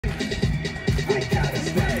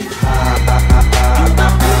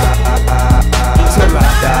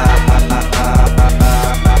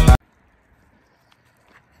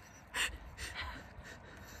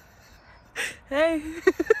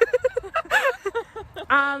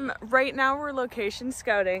Right now we're location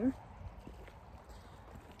scouting.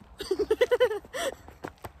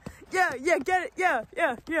 Yeah, get it. Yeah. Do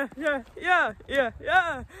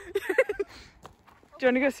you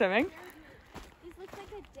want to go swimming? This looks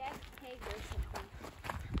like a dead pig or something.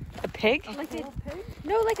 A pig? Like a pig?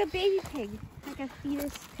 No, like a baby pig. Like a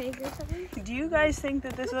fetus pig or something. Do you guys think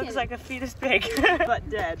that this looks like a fetus pig? But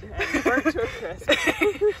dead and burnt to a crisp.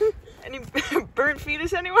 Any burnt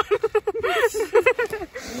fetus, anyone?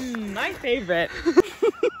 My favorite.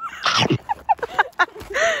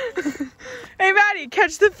 Hey Maddie,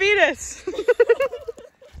 catch the fetus!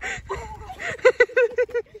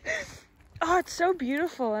 Oh, it's so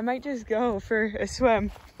beautiful. I might just go for a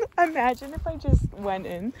swim. Imagine if I just went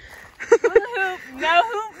in. Hoop, no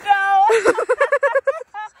hoop, no!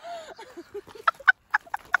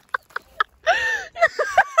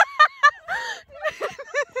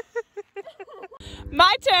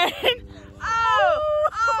 My turn! Oh,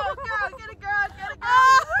 girl, get it, girl, get it,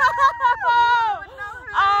 girl!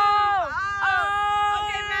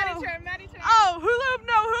 Okay, Maddie turn. Oh, hula hoop,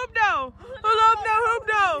 no, hoop, no! Hula hoop, no, hoop,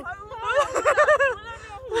 no!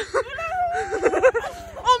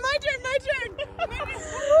 Oh, my turn!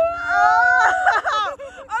 Oh,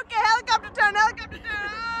 okay, helicopter turn! Oh,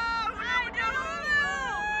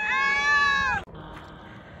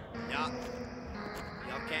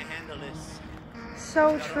 Y'all can't handle this.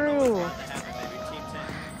 so true.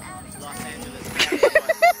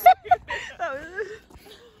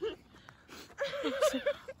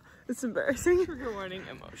 It's embarrassing. Trigger warning,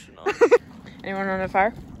 emotional. Anyone on a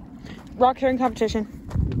fire? Rock throwing competition.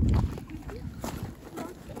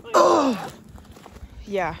 Oh!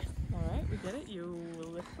 Yeah. Alright, we get it. You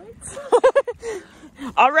lift weights.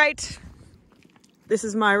 Alright. This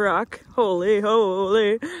is my rock. Holy.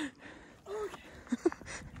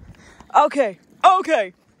 Okay.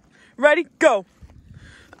 Ready? Go.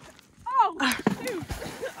 Oh, shoot.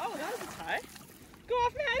 Oh, that was a tie. Go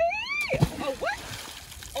off, Maddie. Oh, what?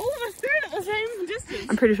 All of us threw it at the same distance.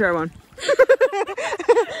 I'm pretty sure I won.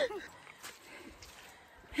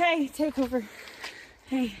 Hey, take over.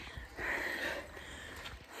 Hey.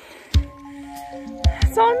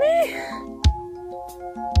 It's on me.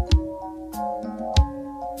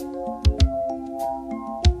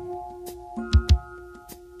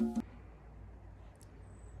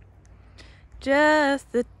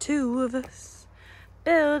 Just the two of us,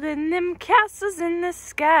 building them castles in the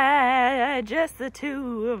sky. Just the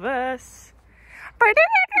two of us.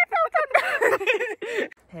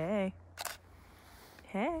 Hey.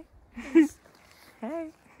 Hey.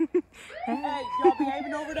 Hey. Hey, y'all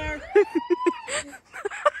behaving over there?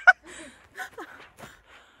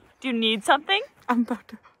 Do you need something? I'm about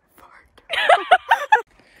to fart.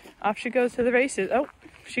 Off she goes to the races. Oh,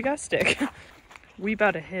 she got a stick. We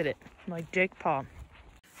about to hit it like Jake Paul.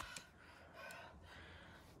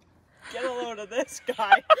 Get a load of this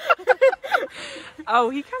guy.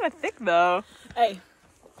 Oh, he kind of thick though. Hey.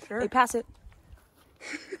 Sure. Hey, pass it.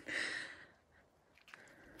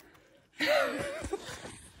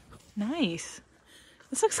 Nice.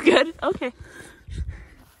 This looks good. Okay.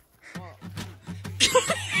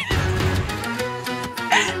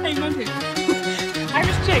 Hey, monkey.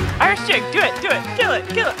 Irish chick. Do it. Kill it.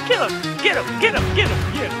 Get him.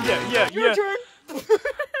 Yeah. Your turn.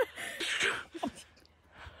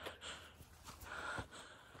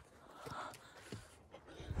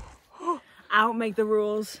 I don't make the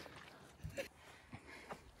rules.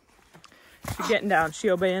 She's getting down. She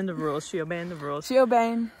obeying the rules. She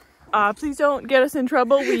obeying. Please don't get us in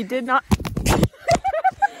trouble. We did not.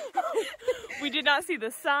 We did not see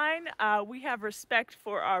the sign. We have respect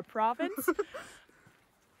for our province.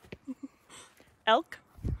 Elk.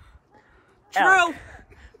 True. Elk.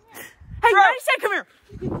 Hey, Maddie said, come here.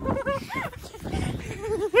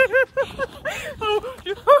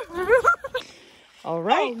 All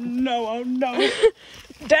right. Oh no.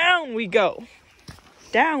 Down we go.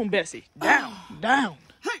 Down, Bessie. Down.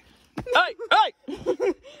 Hey.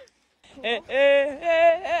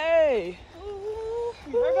 Hey.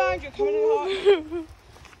 Revenge, you're coming in hot.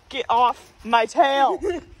 Get off my tail.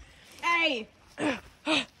 Hey.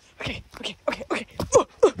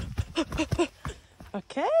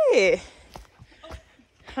 Okay.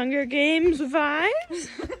 Hunger Games vibes.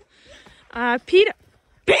 PETA,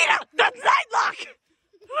 that's Nightlock.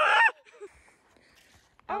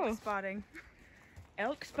 Elk spotting.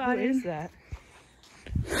 Elk spotting. Who is that?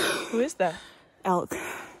 Who is that? Elk.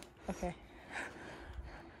 Okay.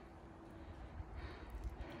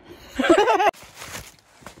 Have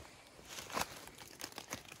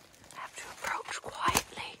to approach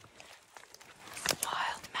quietly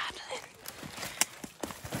while Madeline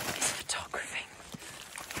is photographing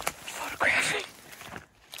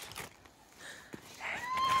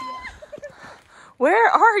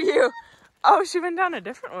Where are you? Oh, she went down a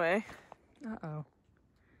different way. Uh-oh.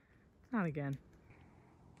 Not again.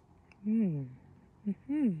 Very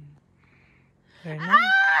nice.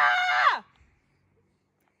 Ah!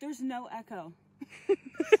 There's no echo.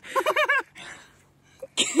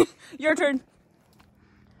 Your turn.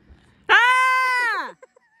 Ah!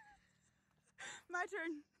 My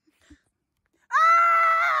turn.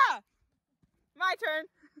 Ah! My turn.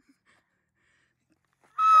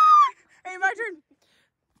 Hey, my turn.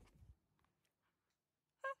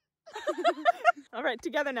 All right,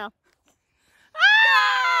 together now.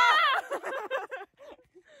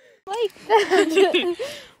 Like that.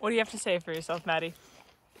 What do you have to say for yourself, Maddie?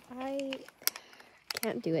 I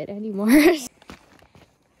can't do it anymore.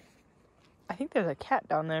 I think there's a cat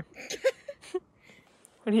down there.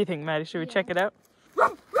 What do you think, Maddie? Should we check it out?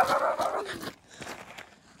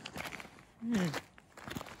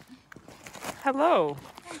 Hello.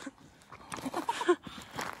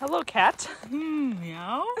 Hello, cat.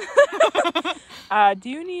 Meow. Do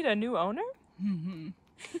you need a new owner?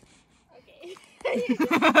 Okay.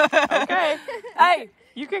 Okay. Hey,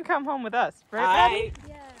 you can come home with us, right, Maddie?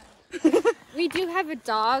 Yeah. We do have a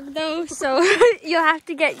dog though, so you'll have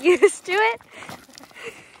to get used to it.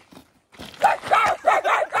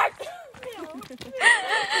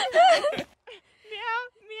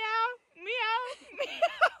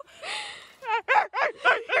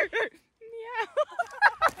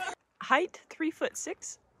 Height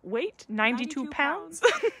 3'6", weight 92 pounds.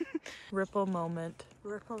 Ripple moment.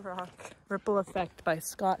 Ripple rock. Ripple effect by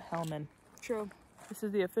Scott Hellman. True. This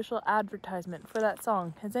is the official advertisement for that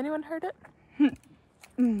song. Has anyone heard it?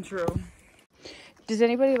 True. Does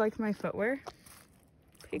anybody like my footwear?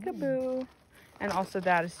 Peekaboo. And also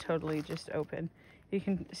that is totally just open. You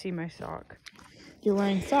can see my sock. You're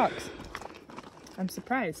wearing socks. I'm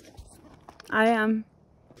surprised. I am.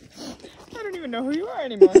 I don't even know who you are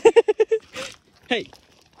anymore. Hey.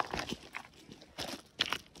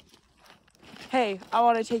 Hey, I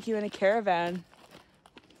want to take you in a caravan.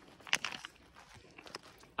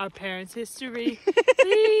 Our parents' history.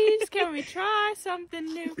 Please, can we try something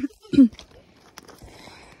new?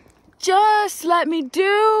 Just let me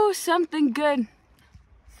do something good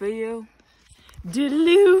for you.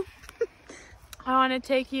 Doodaloo. I want to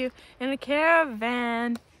take you in a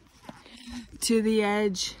caravan To the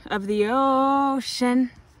edge of the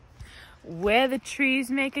ocean, where the trees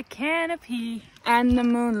make a canopy. and the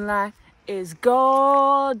moonlight is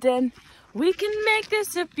golden. We can make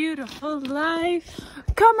this a beautiful life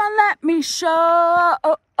Come on, let me show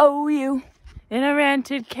you. in a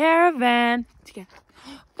rented caravan. Together.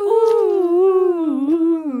 Ooh.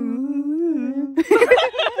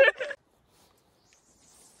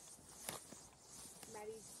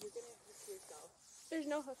 There's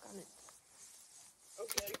no hook on it.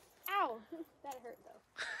 Okay. Ow! That hurt though.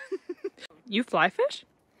 You fly fish?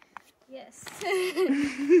 Yes.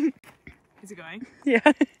 Is it going?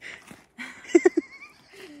 Yeah.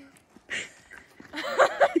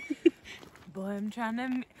 Boy, I'm trying to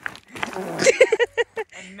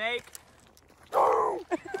and make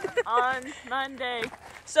on Monday.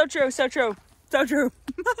 So true, so true, so true.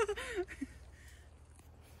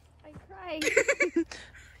 I cried.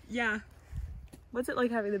 Yeah. What's it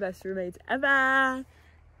like having the best roommates ever?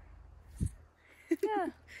 Yeah.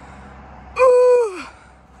 Ooh.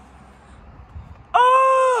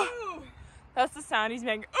 Oh! That's the sound he's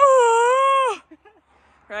making. Ooh!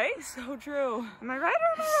 Right? So true. Am I right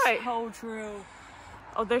or am I right? So true.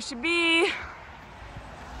 Oh, there should be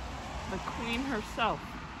the queen herself.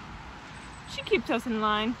 She keeps us in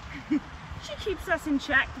line. She keeps us in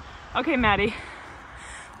check. Okay, Maddie.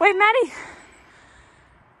 Wait, Maddie.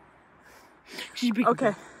 She's big.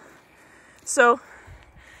 Okay. So,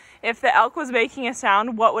 if the elk was making a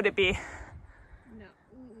sound, what would it be? No.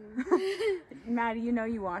 Maddie, you know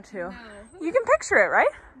you want to. No. You can picture it,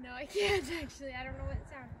 right? No, I can't actually. I don't know what it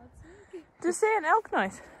sounds like. Just say an elk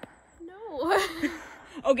noise. No.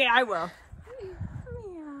 Okay, I will.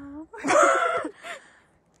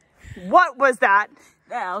 What was that?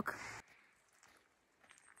 The elk.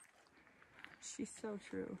 She's so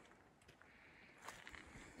true.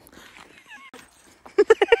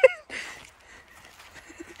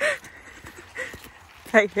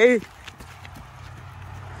 Hey, hey.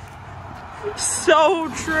 So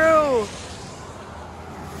true.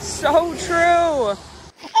 So true.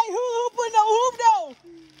 Hey, hoop with no hoop though.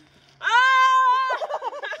 Ah!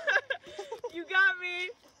 You got me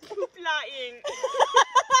hoop lying.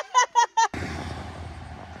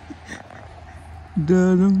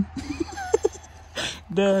 Da-dum.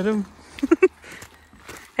 Da-dum.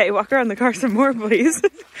 Hey, walk around the car some more, please.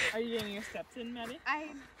 Are you getting your steps in, Maddie? I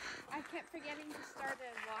kept forgetting to start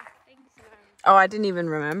a walk thing, so Oh, I didn't even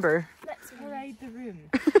remember. let's Parade the room.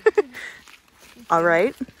 All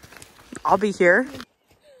right. I'll be here.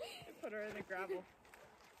 Put her in the gravel.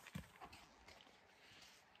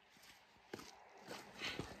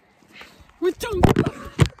 We're done. Good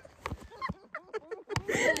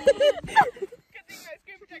thing my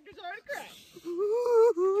screen protectors aren't cracked.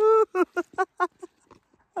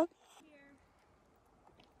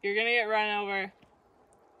 You're gonna get run over.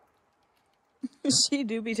 She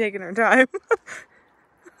do be taking her time.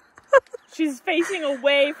 She's facing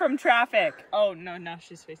away from traffic. Oh, no, now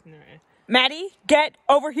she's facing the right way. Maddie, get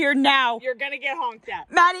over here now. You're gonna get honked at.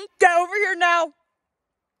 Maddie, get over here now.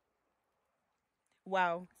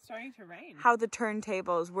 Wow. It's starting to rain. How the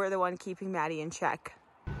turntables were the one keeping Maddie in check.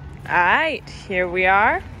 All right, here we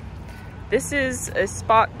are. This is a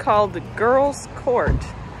spot called the Girls' Court.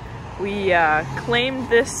 We claimed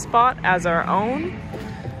this spot as our own,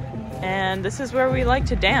 and this is where we like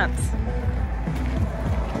to dance.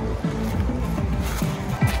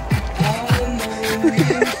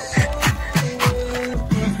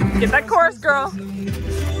 Get that chorus, girl.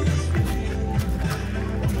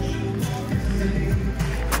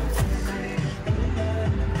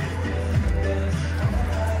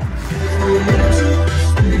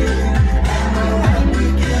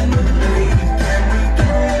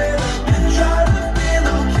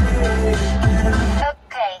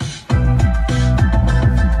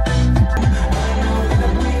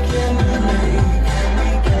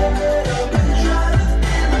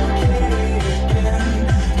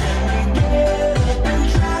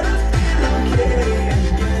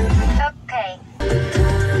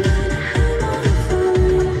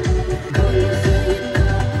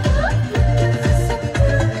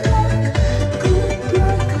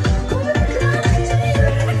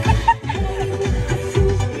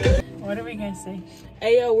 What are we gonna say?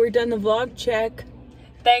 Ayo, we're done the vlog check.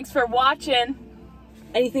 Thanks for watching.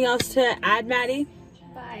 Anything else to add, Maddie?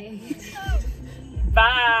 bye.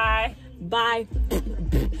 Bye. Bye.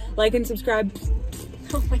 Like and subscribe.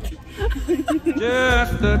 Oh my god.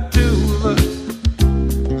 Just the two of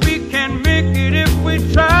us. We can make it if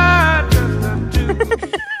we try. Just the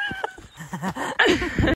two.